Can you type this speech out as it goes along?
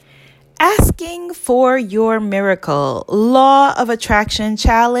Asking for your miracle. Law of Attraction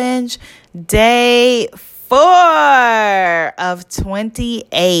Challenge, day 4 of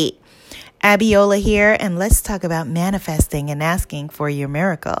 28. Abiola here, and let's talk about manifesting and asking for your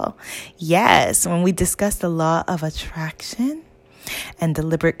miracle. Yes, when we discuss the law of attraction and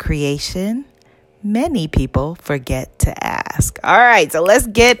deliberate creation, many people forget to ask. All right, so let's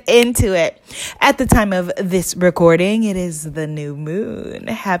get into it. At the time of this recording, it is the new moon.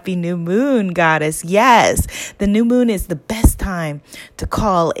 Happy new moon, goddess. Yes, the new moon is the best time to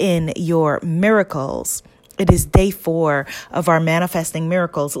call in your miracles. It is day 4 of our Manifesting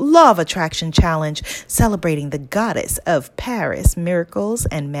Miracles Law of Attraction Challenge, celebrating the Goddess of Paris Miracles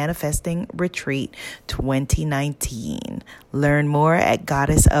and Manifesting Retreat 2019. Learn more at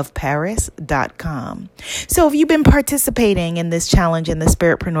goddessofparis.com. So if you've been participating in this challenge in the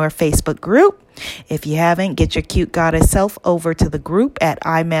Spiritpreneur Facebook group, if you haven't, get your cute goddess self over to the group at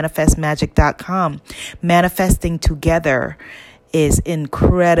imanifestmagic.com. Manifesting together is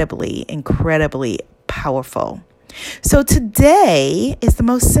incredibly powerful. So today is the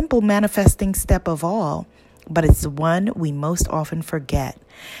most simple manifesting step of all, but it's the one we most often forget.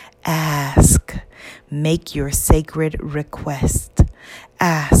 Ask. Make your sacred request.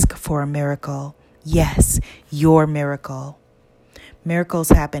 Ask for a miracle. Yes, your miracle. Miracles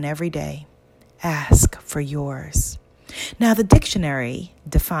happen every day. Ask for yours. Now, the dictionary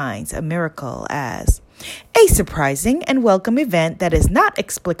defines a miracle as a surprising and welcome event that is not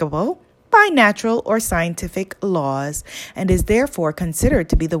explicable by natural or scientific laws and is therefore considered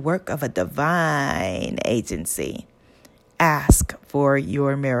to be the work of a divine agency. Ask for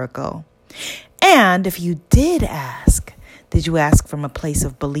your miracle. And if you did ask, did you ask from a place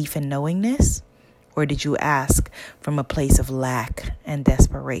of belief and knowingness, or did you ask from a place of lack and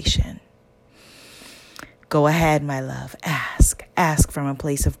desperation? Go ahead, my love. Ask. Ask from a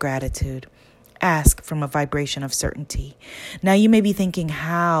place of gratitude. Ask from a vibration of certainty. Now you may be thinking,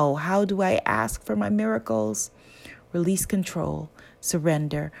 how? How do I ask for my miracles? Release control,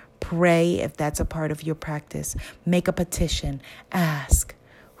 surrender, pray if that's a part of your practice. Make a petition, ask.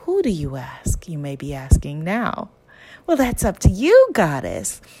 Who do you ask? You may be asking now. Well, that's up to you,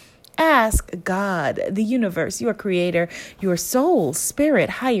 goddess. Ask God, the universe, your creator, your soul,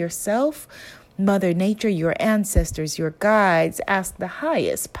 spirit, higher self, Mother Nature, your ancestors, your guides. Ask the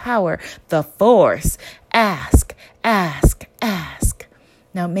highest power, the force. Ask, ask, ask.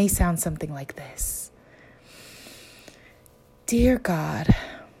 Now, it may sound something like this. Dear God,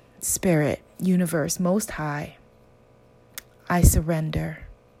 Spirit, Universe, Most High, I surrender.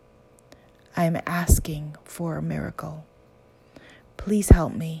 I am asking for a miracle. Please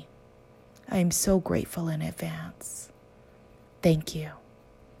help me. I am so grateful in advance. Thank you.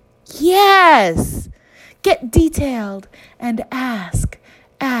 Yes! Get detailed and ask.